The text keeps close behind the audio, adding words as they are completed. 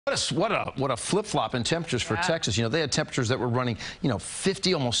What a flip-flop in temperatures for Texas. You know, they had temperatures that were running,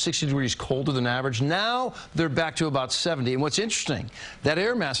 50, almost 60 degrees colder than average. Now they're back to about 70. And what's interesting, that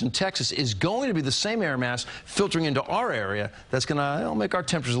air mass in Texas is going to be the same air mass filtering into our area that's going to make our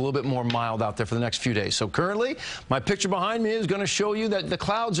temperatures a little bit more mild out there for the next few days. So currently, my picture behind me is going to show you that the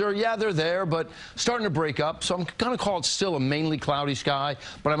clouds are, they're there, but starting to break up. So I'm going to call it still a mainly cloudy sky,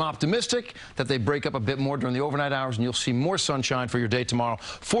 but I'm optimistic that they break up a bit more during the overnight hours, and you'll see more sunshine for your day tomorrow.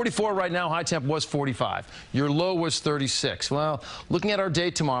 44 right now, high temp was 45. Your low was 36. Well, looking at our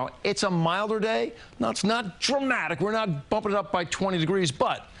day tomorrow, it's a milder day. No, it's not dramatic. We're not bumping it up by 20 degrees,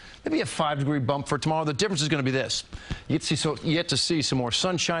 but maybe a 5-degree bump for tomorrow. The difference is going to be this. You get to see some more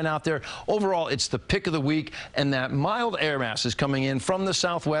sunshine out there. Overall, it's the pick of the week, and that mild air mass is coming in from the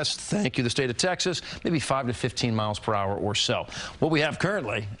southwest. Thank you, the state of Texas, maybe 5 to 15 miles per hour or so. What we have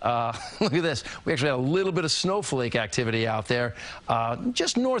currently, look at this. We actually had a little bit of snowflake activity out there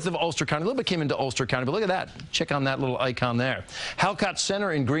just north of Ulster County. A little bit came into Ulster County, but look at that. Check on that little icon there. Halcott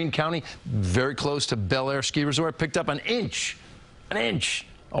Center in Greene County, very close to Bel Air Ski Resort, picked up an inch.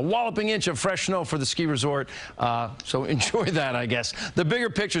 A walloping inch of fresh snow for the ski resort, so enjoy that, I guess. The bigger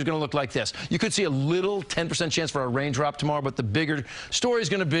picture is going to look like this. You could see a little 10% chance for a raindrop tomorrow, but the bigger story is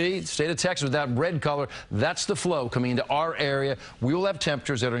going to be the state of Texas with that red color. That's the flow coming into our area. We will have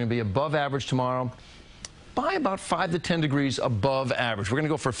temperatures that are going to be above average tomorrow, by about 5 to 10 degrees above average. We're going to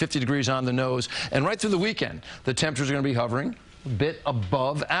go for 50 degrees on the nose, and right through the weekend, the temperatures are going to be hovering a bit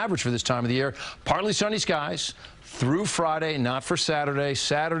above average for this time of the year. Partly sunny skies through Friday, not for Saturday.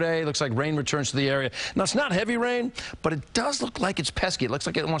 Saturday looks like rain returns to the area. Now, it's not heavy rain, but it does look like it's pesky. It looks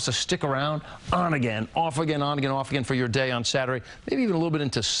like it wants to stick around, on again, off again, on again, off again for your day on Saturday, maybe even a little bit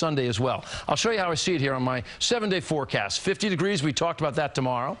into Sunday as well. I'll show you how I see it here on my 7-day forecast. 50 degrees, we talked about that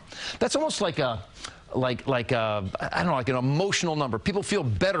tomorrow. That's almost like a I don't know, like an emotional number. People feel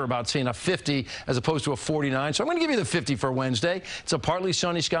better about seeing a 50 as opposed to a 49. So I'm going to give you the 50 for Wednesday. It's a partly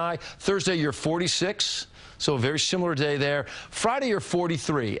sunny sky. Thursday, you're 46. So a very similar day there. Friday, you're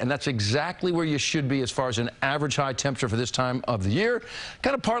 43, and that's exactly where you should be as far as an average high temperature for this time of the year.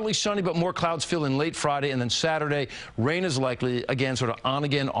 Kind of partly sunny, but more clouds fill in late Friday, and then Saturday, rain is likely, again, sort of on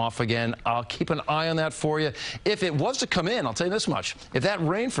again, off again. I'll keep an eye on that for you. If it was to come in, I'll tell you this much. If that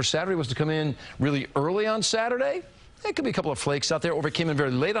rain for Saturday was to come in really early on Saturday, there could be a couple of flakes out there, or if it came in very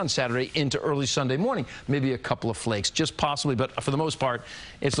late on Saturday into early Sunday morning, maybe a couple of flakes, just possibly. But for the most part,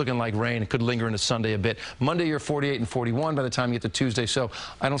 it's looking like rain. It could linger into Sunday a bit. Monday, you're 48 and 41 by the time you get to Tuesday. So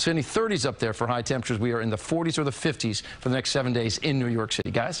I don't see any 30s up there for high temperatures. We are in the 40s or the 50s for the next 7 days in New York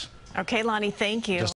City. Guys? Okay, Lonnie, thank you.